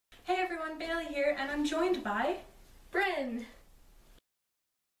everyone, Bailey here, and I'm joined by Bryn.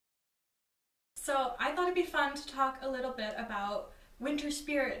 So I thought it'd be fun to talk a little bit about winter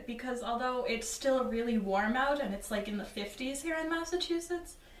spirit, because although it's still really warm out and it's like in the 50s here in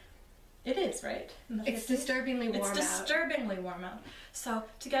Massachusetts, it is, right? It's disturbingly warm out. It's disturbingly warm out. So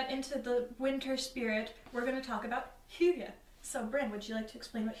to get into the winter spirit, we're going to talk about Hygge. So Bryn, would you like to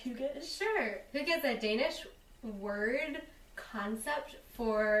explain what Hygge is? Sure. Hygge is a Danish word concept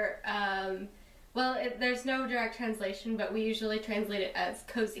for, there's no direct translation, but we usually translate it as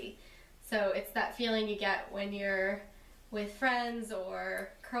cozy. So it's that feeling you get when you're with friends or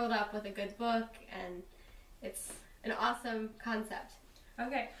curled up with a good book, and it's an awesome concept.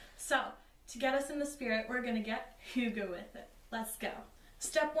 Okay, so to get us in the spirit, we're gonna get Hygge with it. Let's go.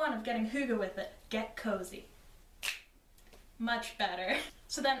 Step 1 of getting Hygge with it, get cozy. Much better.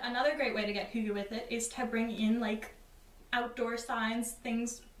 So then another great way to get Hygge with it is to bring in like outdoor signs,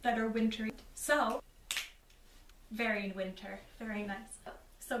 things that are wintry. So, very winter, very nice.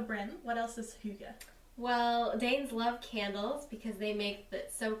 So Bryn, what else is Hygge? Well, Danes love candles because they make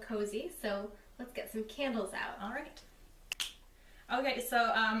it so cozy, so let's get some candles out. Alright. Okay,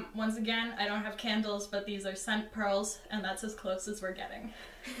 so once again, I don't have candles, but these are scent pearls, and that's as close as we're getting.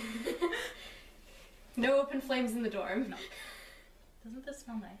 No open flames in the dorm. No. Doesn't this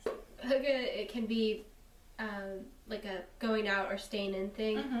smell nice? Hygge, it can be like a going out or staying in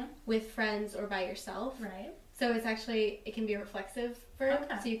thing with friends or by yourself. Right. So it's actually, it can be a reflexive verb.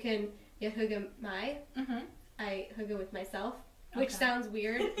 Okay. So you can, hygge mig. I hygge with myself, which sounds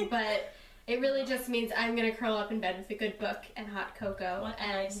weird, but it really just means I'm gonna curl up in bed with a good book and hot cocoa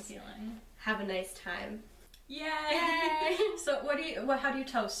and feeling. Have a nice time. Yay! Yay! So how do you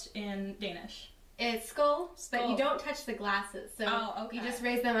toast in Danish? It's skål, but you don't touch the glasses. So you just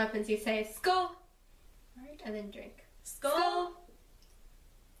raise them up and you say skål, right, and then drink. Skål!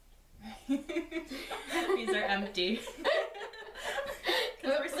 These are empty.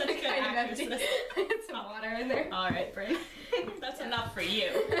 We're such good actresses. Put some water in there. Alright, Bryn. That's enough for you.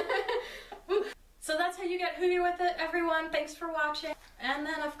 So that's how you get Hygge with it, everyone. Thanks for watching. And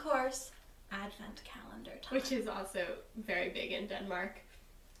then, of course, Advent calendar time. Which is also very big in Denmark.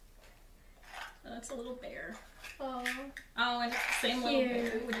 That's a little bear. Oh. Oh, and same little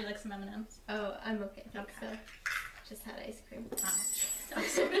bear. Would you like some M&Ms? Oh, I'm okay. Thanks. So. Just had ice cream. Oh,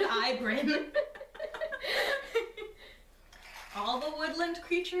 so did I, Bryn. All the woodland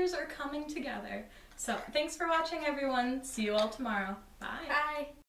creatures are coming together. So thanks for watching, everyone. See you all tomorrow. Bye. Bye.